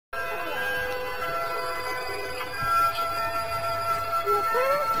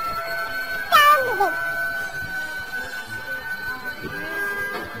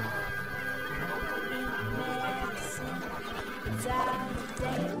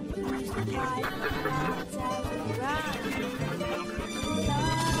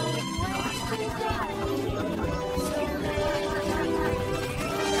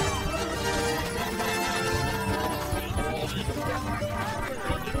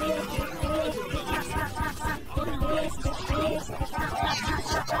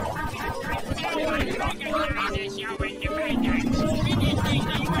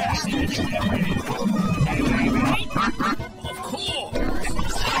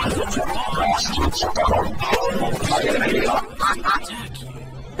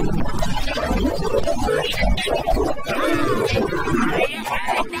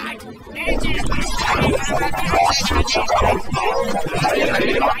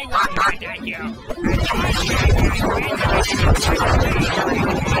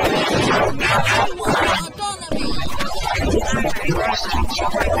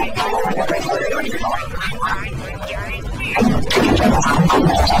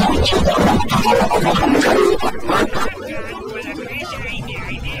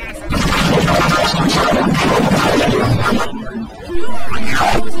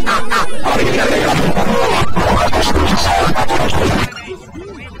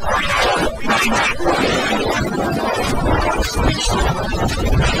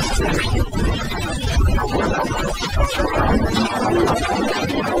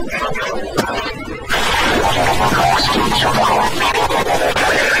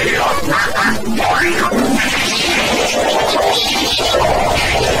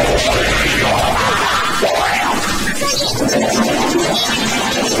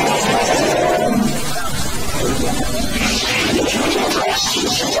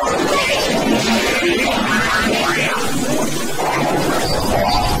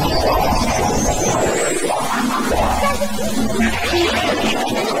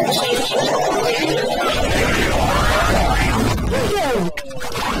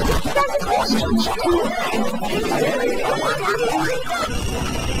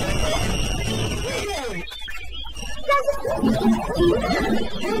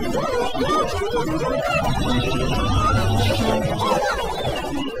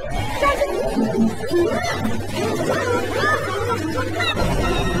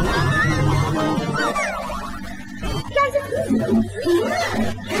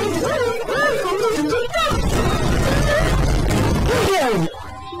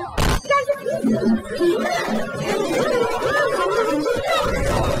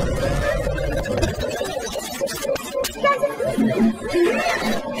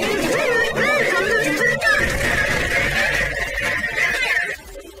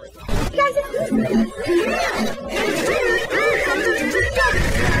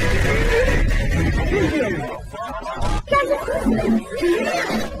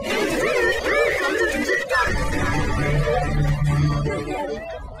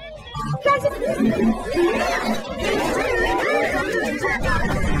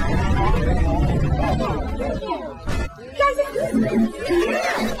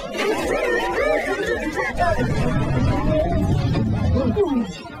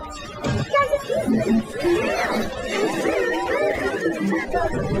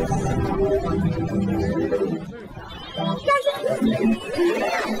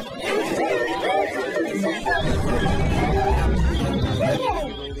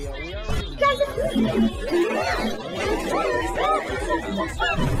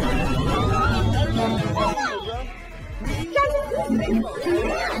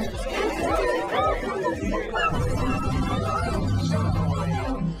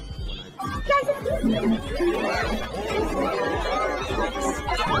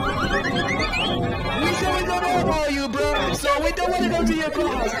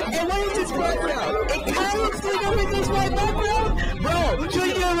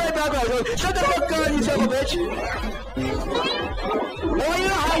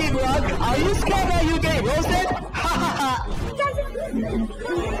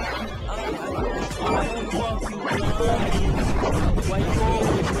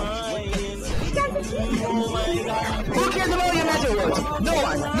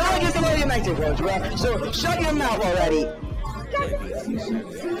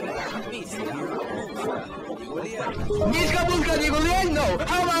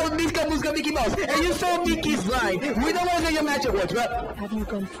Have you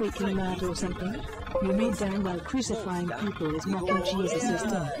gone freaking mad or something? You mean damn well crucifying people is mocking Jesus'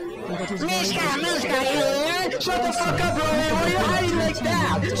 death. And that is Mishka, shut the fuck up, bro! Why are you hiding like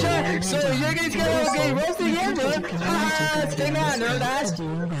that? So you're gonna get roasted again, dude? Haha, stay on, no, that's...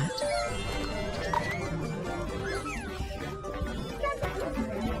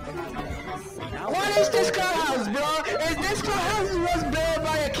 What is this clubhouse, bro? Is this clubhouse was built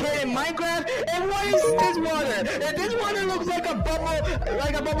by a kid in my Minecraft? And what is this water? If this water looks like a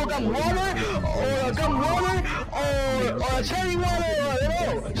bubble gum water, or a gum water, or a cherry water, or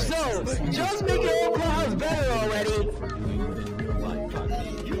no. So, just make your own clubhouse better already.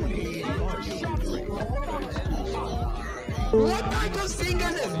 What kind of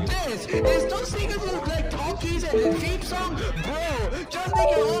singers is this? Is those singers look like talkies and a theme song? Bro, just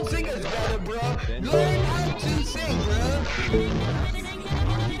make your own singers better, bro. Learn how to sing, bro.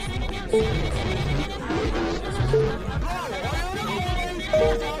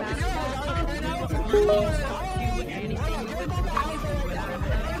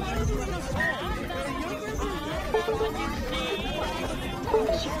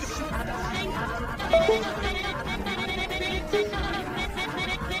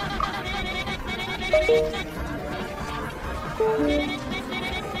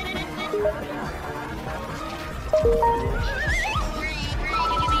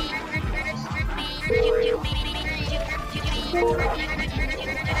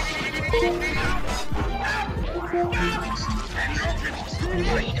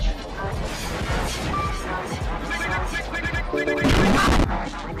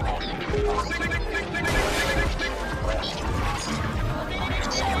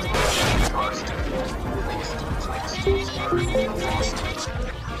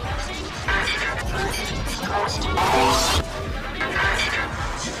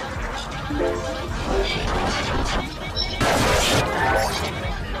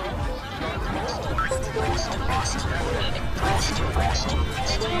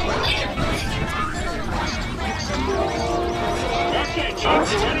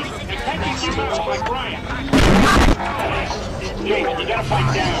 James, you gotta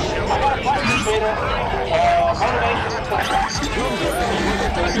fight down. I gotta fight you, Peter.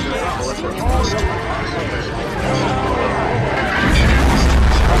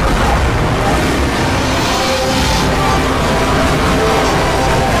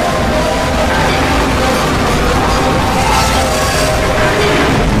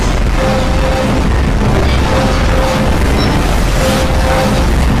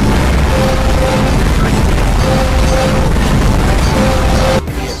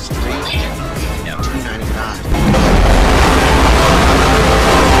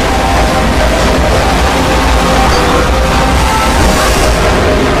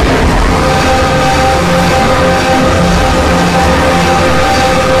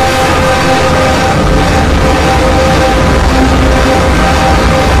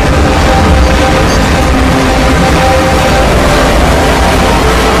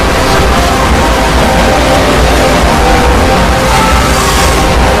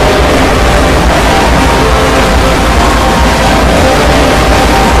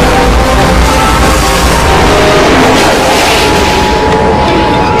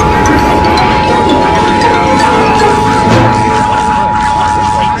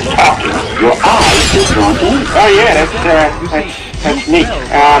 Oh yeah, that's neat.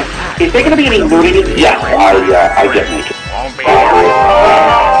 Is there going to be any nudity? Yes, I get naked.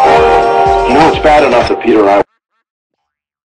 You know, it's bad enough that Peter and I